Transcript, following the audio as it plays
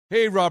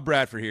Hey, Rob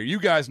Bradford here.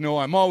 You guys know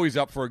I'm always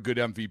up for a good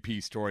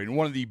MVP story, and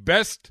one of the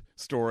best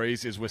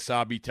stories is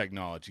Wasabi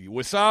Technology.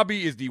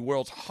 Wasabi is the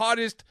world's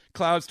hottest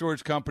cloud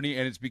storage company,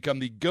 and it's become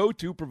the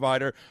go-to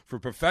provider for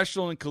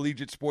professional and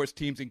collegiate sports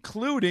teams,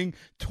 including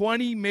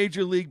 20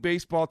 Major League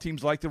Baseball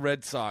teams like the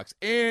Red Sox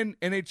and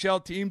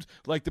NHL teams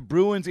like the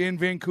Bruins and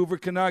Vancouver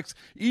Canucks.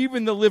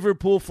 Even the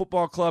Liverpool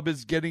Football Club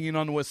is getting in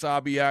on the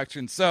Wasabi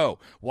action. So,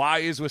 why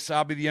is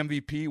Wasabi the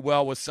MVP?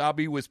 Well,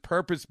 Wasabi was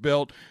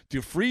purpose-built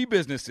to free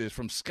businesses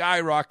from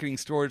skyrocketing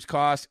storage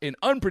costs and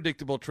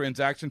unpredictable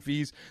transaction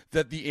fees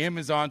that the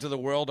Amazons of the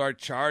world are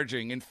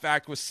charging. In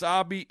fact,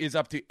 Wasabi is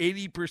up to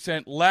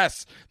 80%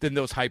 less than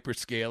those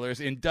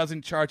hyperscalers and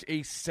doesn't charge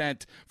a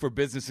cent for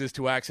businesses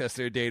to access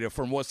their data.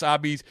 From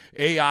Wasabi's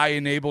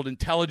AI-enabled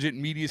intelligent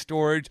media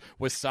storage,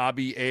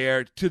 Wasabi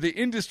Air, to the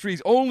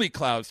industry's only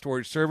cloud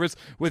storage service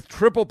with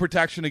triple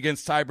protection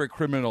against cyber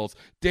criminals,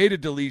 data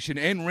deletion,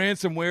 and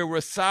ransomware,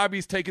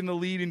 Wasabi's taken the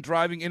lead in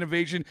driving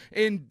innovation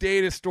in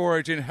data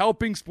storage and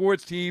helping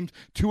sports teams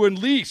to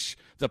unleash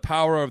the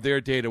power of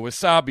their data.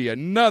 Wasabi,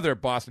 another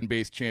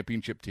Boston-based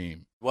championship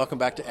team. Welcome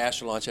back to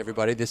Astro Launch,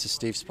 everybody. This is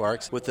Steve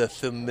Sparks with a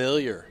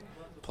familiar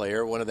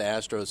player, one of the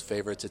Astros'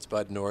 favorites. It's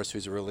Bud Norris,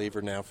 who's a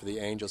reliever now for the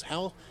Angels.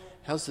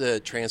 How's the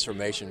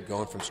transformation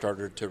going from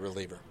starter to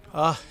reliever?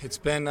 It's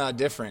been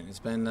different. It's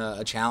been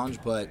a challenge,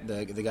 but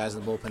the guys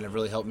in the bullpen have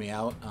really helped me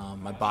out.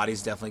 My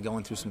body's definitely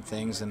going through some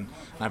things, and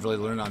I've really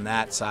learned on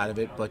that side of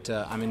it. But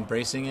I'm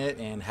embracing it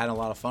and having a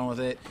lot of fun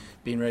with it.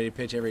 Being ready to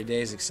pitch every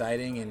day is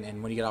exciting,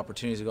 and when you get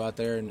opportunities to go out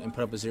there and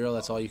put up a zero,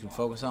 that's all you can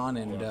focus on.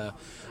 And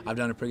I've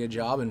done a pretty good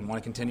job and want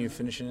to continue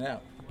finishing it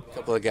out. A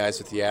couple of guys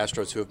with the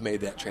Astros who have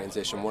made that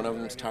transition. One of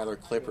them is Tyler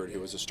Clippard, who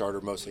was a starter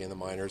mostly in the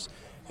minors,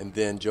 and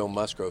then Joe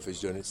Musgrove, who's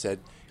doing it, said,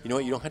 you know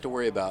what, you don't have to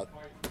worry about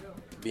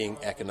being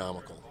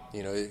economical.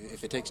 You know,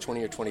 if it takes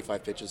 20 or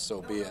 25 pitches,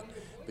 so be it.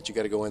 But you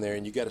got to go in there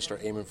and you got to start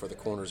aiming for the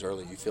corners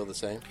early. You feel the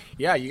same?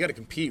 Yeah, you got to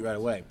compete right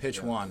away.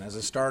 Pitch one. As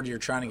a starter, you're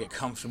trying to get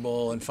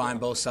comfortable and find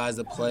both sides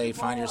of the plate,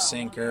 find your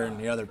sinker and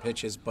the other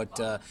pitches. But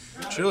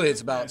truly, it's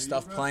about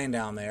stuff playing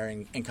down there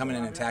and coming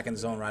in and attacking the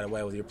zone right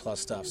away with your plus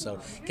stuff. So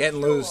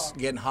getting loose,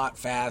 getting hot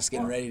fast,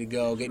 getting ready to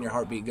go, getting your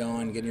heartbeat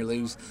going, getting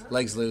your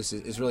legs loose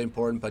is really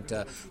important. But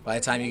by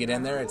the time you get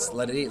in there, it's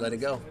let it eat, let it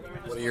go.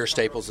 One of your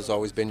staples has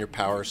always been your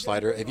power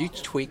slider. Have you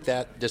tweaked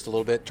that just a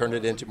little bit, turned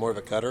it into more of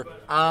a cutter?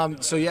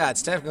 So yeah,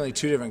 it's technically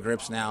two different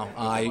grips now.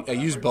 I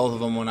used both of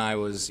them when I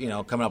was,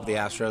 coming up with the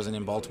Astros and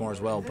in Baltimore as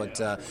well.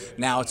 But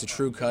now it's a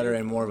true cutter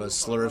and more of a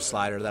slurve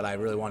slider that I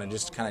really want to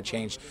just kind of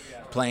change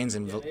planes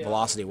and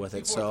velocity with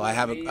it. So I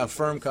have a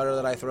firm cutter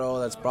that I throw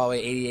that's probably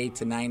 88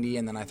 to 90,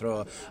 and then I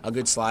throw a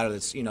good slider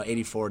that's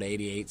 84 to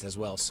 88 as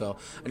well. So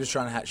I'm just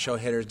trying to show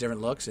hitters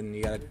different looks, and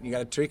you got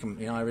to tweak them,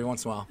 every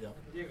once in a while.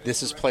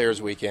 This is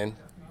Players Weekend.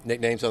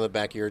 Nicknames on the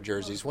back of your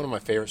jerseys. One of my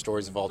favorite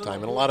stories of all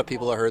time, and a lot of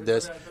people have heard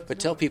this, but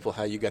tell people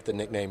how you got the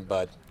nickname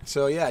Bud.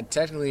 So yeah,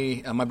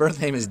 technically my birth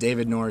name is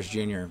David Norris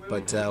Jr.,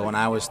 but when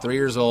I was 3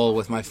 years old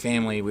with my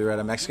family, we were at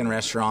a Mexican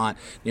restaurant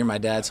near my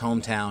dad's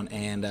hometown,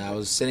 and I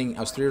was 3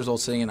 years old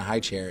sitting in a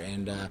high chair,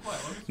 and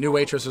new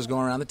waitress was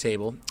going around the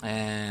table,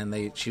 and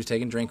she was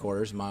taking drink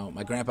orders.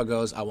 My grandpa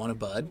goes, "I want a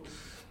Bud."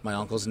 My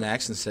uncle's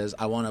next and says,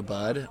 "I want a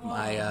Bud."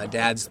 My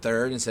dad's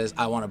third and says,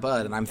 "I want a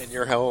Bud." And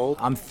you're how old?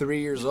 I'm 3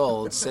 years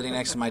old, sitting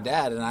next to my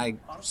dad, and I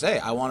say,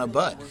 "I want a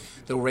Bud."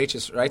 The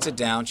waitress writes it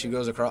down. She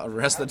goes across the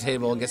rest of the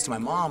table, gets to my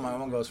mom. My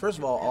mom goes, "First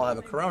of all, I'll have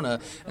a Corona.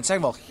 And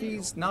second of all,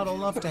 he's not old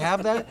enough to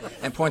have that."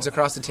 And points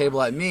across the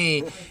table at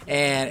me,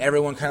 and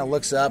everyone kind of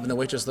looks up, and the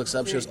waitress looks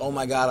up. She goes, "Oh,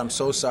 my God, I'm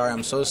so sorry.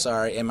 I'm so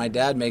sorry." And my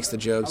dad makes the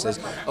joke, says,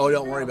 "Oh,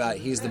 don't worry about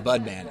it. He's the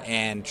Bud man."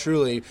 And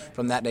truly,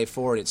 from that day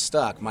forward, it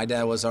stuck. My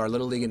dad was our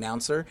Little League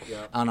announcer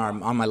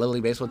on my Little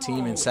League baseball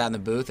team and sat in the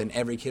booth, and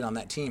every kid on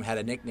that team had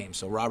a nickname.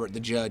 So Robert the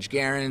Judge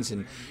Garens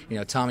and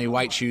Tommy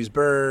White Shoes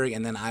Berg,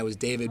 and then I was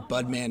David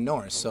Budman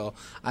Norris. So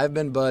I've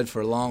been Bud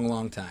for a long,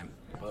 long time.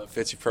 Well, it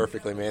fits you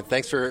perfectly, man.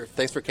 Thanks for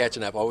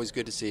catching up. Always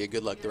good to see you.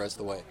 Good luck the rest of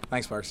the way.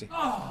 Thanks, Parksy.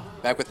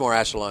 Back with more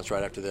Astro Launch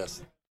right after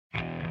this.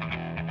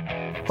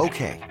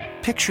 Okay,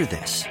 picture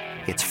this.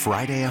 It's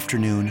Friday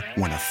afternoon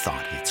when a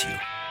thought hits you.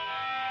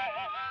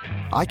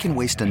 I can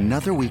waste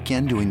another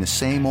weekend doing the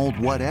same old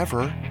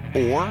whatever,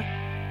 or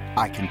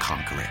I can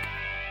conquer it.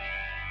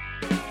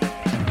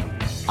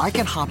 I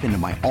can hop into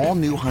my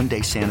all-new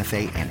Hyundai Santa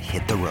Fe and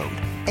hit the road.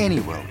 Any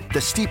road.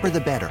 The steeper,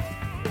 the better.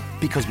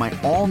 Because my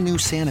all-new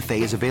Santa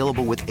Fe is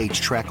available with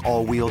H-Track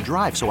all-wheel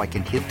drive, so I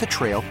can hit the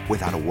trail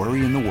without a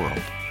worry in the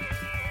world.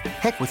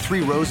 Heck, with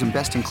 3 rows and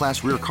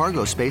best-in-class rear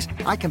cargo space,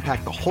 I can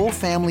pack the whole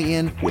family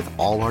in with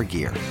all our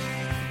gear.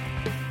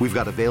 We've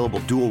got available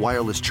dual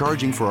wireless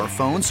charging for our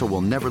phones, so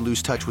we'll never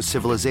lose touch with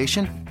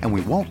civilization, and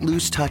we won't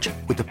lose touch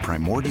with the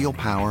primordial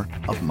power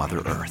of Mother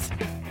Earth.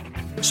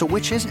 So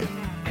which is it?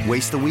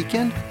 Waste the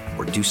weekend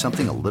or do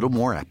something a little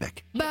more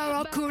epic?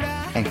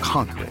 And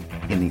conquer it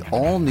in the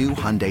all-new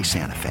Hyundai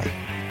Santa Fe.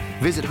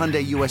 Visit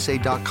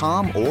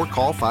HyundaiUSA.com or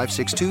call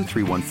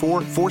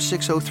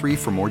 562-314-4603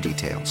 for more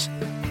details.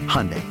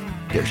 Hyundai,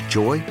 there's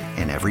joy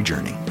in every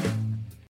journey.